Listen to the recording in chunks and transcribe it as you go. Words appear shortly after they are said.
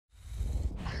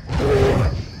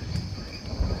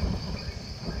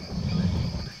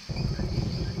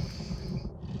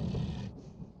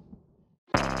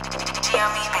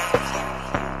GME, baby.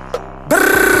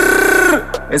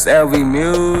 Brrr, it's LV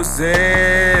Musiic.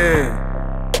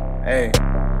 Hey,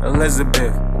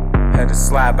 Elizabeth had to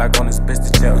slide back on this bitch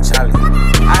to tell Charlie.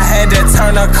 I had to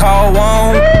turn the car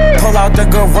on, pull out the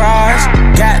garage.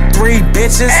 Got 3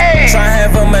 bitches, tryna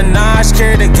have a Minaj.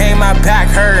 Carry the game, my back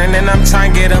hurtin', and I'm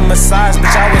tryna get a massage.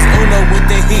 Bitch, I was Uno with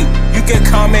the heat. You can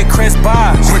call me Chris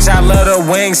Bosh. Bitch, I love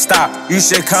the wing stop. You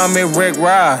should call me Rick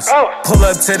Ross. Pull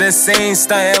up to the scene,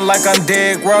 stuntin' like I'm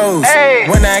Derrick Rose.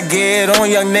 When I get on,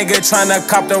 young nigga tryna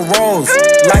cop the rolls.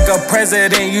 Like a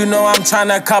president, you know I'm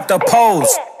tryna cop the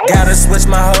pose. Gotta switch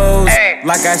my hoes,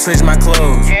 like I switch my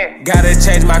clothes. Gotta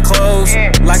change my clothes,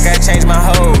 like I change my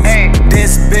hoes.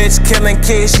 This bitch killing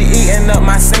kids, she eating up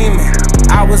my semen.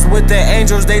 I was with the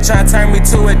angels, they try to turn me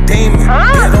to a demon.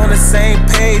 Get on the same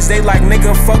page, they like,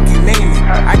 nigga, fuck you, name me.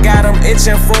 I got them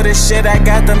itching for this shit, I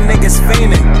got them niggas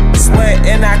fiending. Sweat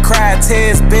and I cried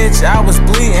tears, bitch, I was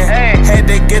bleeding. Had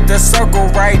to get the circle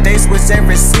right, they switched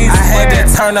every season. I had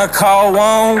to turn the car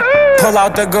on, pull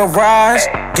out the garage.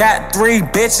 Got 3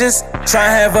 bitches,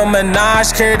 tryna have a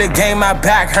Minaj. Carry the game, my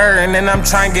back hurtin', and I'm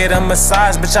tryna get a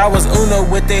massage. Bitch, I was Uno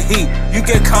with the heat. You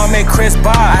can call me Chris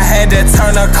Bosh. I had to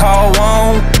turn the car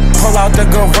on, pull out the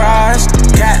garage.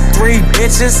 Got 3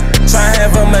 bitches, tryna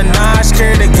have a Minaj.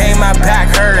 Carry the game, my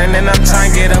back hurtin', and I'm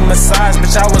tryna get a massage.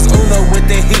 Bitch, I was Uno with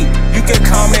the heat. You can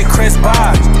call me Chris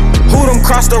Bosh. Who them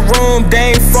cross the room?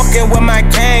 They ain't fucking with my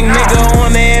gang, nigga,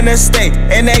 on the interstate,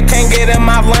 and they can't get in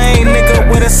my lane,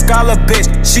 nigga, with a scholar bitch.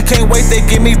 She can't wait to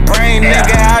give me brain,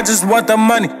 nigga. I just want the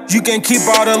money. You can keep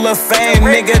all the little fame,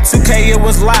 nigga. 2K it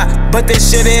was lie, but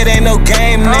this shit it ain't no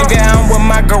game, nigga. I'm with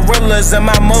my gorillas and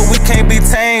my mode, we can't be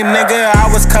tame, nigga. I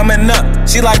was coming up,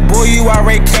 she like, boy, you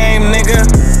already came, nigga.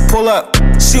 Pull up,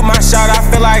 shoot my shot, I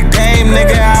feel like Dame,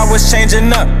 nigga. I was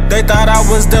changing up, they thought I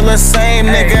was still the same,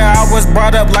 nigga. I was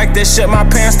brought up like this shit, my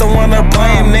parents don't wanna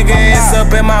blame, nigga. It's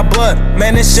up in my blood,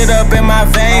 man, this shit up in my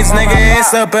veins, nigga.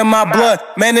 It's up in my blood,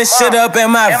 man, this shit up in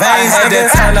my veins. Had to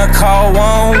turn the car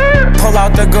on, pull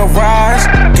out the garage.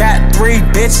 Got 3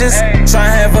 bitches,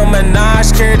 tryna have a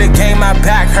Minaj. Carry the game, my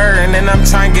back hurtin', and I'm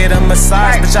tryna get a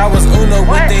massage. Bitch, I was Uno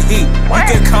with the heat. You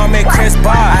can call me Chris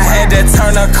Bosh. I had to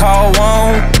turn the car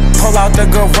on, pull out the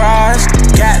garage.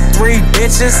 Got 3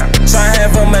 bitches, tryna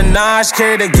have a Minaj.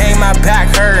 Carry the game, my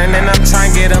back hurtin', and I'm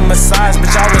tryna get a massage.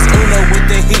 Bitch, I was Uno with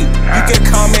the heat. You can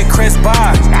call me Chris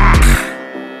Bosh.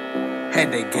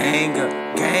 Had the gang up,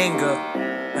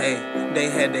 hey, they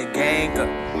had the gang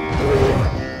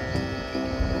up.